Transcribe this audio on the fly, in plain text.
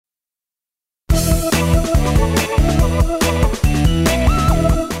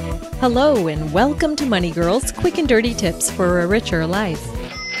Hello and welcome to Money Girls, quick and dirty tips for a richer life.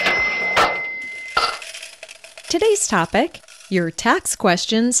 Today's topic, your tax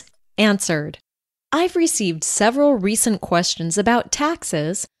questions answered. I've received several recent questions about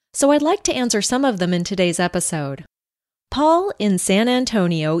taxes, so I'd like to answer some of them in today's episode. Paul in San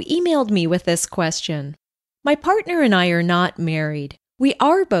Antonio emailed me with this question. My partner and I are not married. We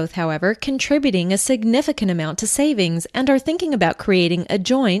are both, however, contributing a significant amount to savings and are thinking about creating a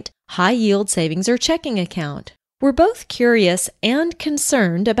joint, high-yield savings or checking account. We're both curious and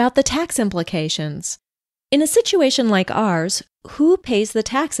concerned about the tax implications. In a situation like ours, who pays the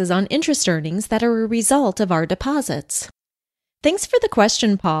taxes on interest earnings that are a result of our deposits? Thanks for the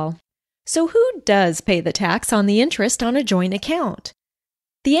question, Paul. So who does pay the tax on the interest on a joint account?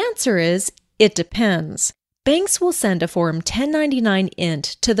 The answer is, it depends. Banks will send a Form 1099 int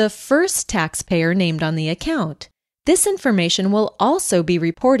to the first taxpayer named on the account. This information will also be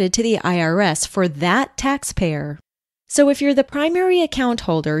reported to the IRS for that taxpayer. So if you're the primary account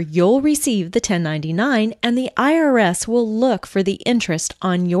holder, you'll receive the 1099 and the IRS will look for the interest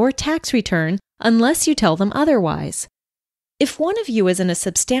on your tax return unless you tell them otherwise. If one of you is in a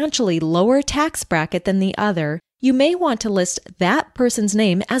substantially lower tax bracket than the other, you may want to list that person's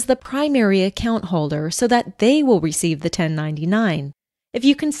name as the primary account holder so that they will receive the 1099. If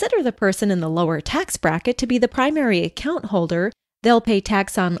you consider the person in the lower tax bracket to be the primary account holder, they'll pay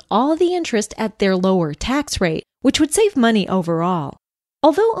tax on all the interest at their lower tax rate, which would save money overall.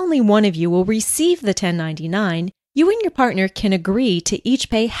 Although only one of you will receive the 1099, you and your partner can agree to each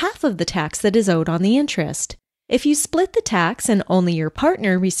pay half of the tax that is owed on the interest. If you split the tax and only your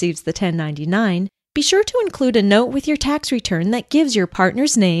partner receives the 1099, be sure to include a note with your tax return that gives your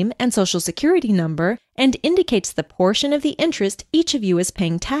partner's name and social security number and indicates the portion of the interest each of you is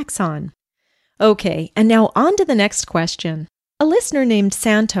paying tax on. Okay, and now on to the next question. A listener named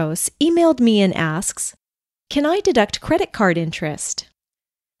Santos emailed me and asks, can I deduct credit card interest?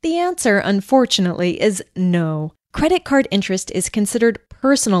 The answer, unfortunately, is no. Credit card interest is considered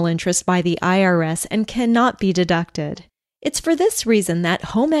personal interest by the IRS and cannot be deducted. It's for this reason that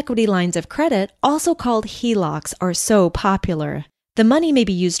home equity lines of credit, also called HELOCs, are so popular. The money may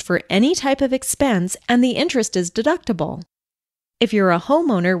be used for any type of expense and the interest is deductible. If you're a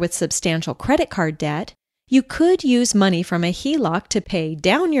homeowner with substantial credit card debt, you could use money from a HELOC to pay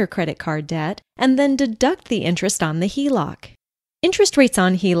down your credit card debt and then deduct the interest on the HELOC. Interest rates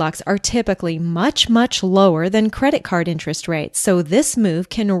on HELOCs are typically much lower than credit card interest rates, so this move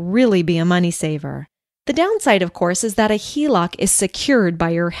can really be a money saver. The downside, of course, is that a HELOC is secured by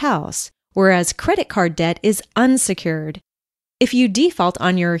your house, whereas credit card debt is unsecured. If you default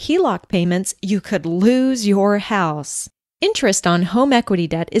on your HELOC payments, you could lose your house. Interest on home equity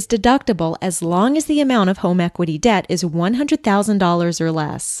debt is deductible as long as the amount of home equity debt is $100,000 or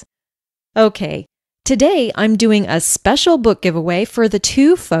less. Okay, today I'm doing a special book giveaway for the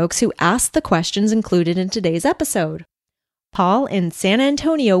two folks who asked the questions included in today's episode. Paul in San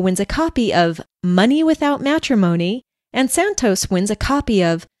Antonio wins a copy of Money Without Matrimony, and Santos wins a copy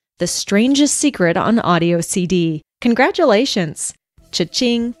of The Strangest Secret on audio CD. Congratulations!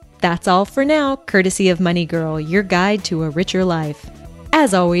 Cha-ching! That's all for now, courtesy of Money Girl, your guide to a richer life.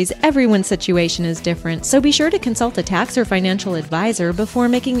 As always, everyone's situation is different, so be sure to consult a tax or financial advisor before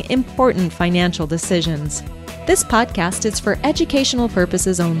making important financial decisions. This podcast is for educational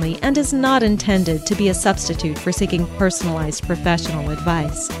purposes only and is not intended to be a substitute for seeking personalized professional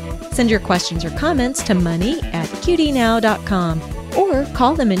advice. Send your questions or comments to money@qdnow.com or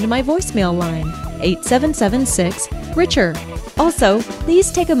call them into my voicemail line, 8776-RICHER. Also,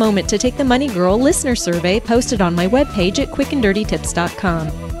 please take a moment to take the Money Girl listener survey posted on my webpage at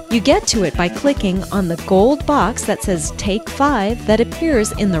quickanddirtytips.com. You get to it by clicking on the gold box that says Take 5 that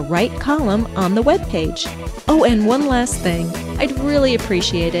appears in the right column on the webpage. Oh, and one last thing. I'd really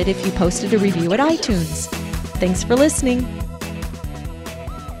appreciate it if you posted a review at iTunes. Thanks for listening.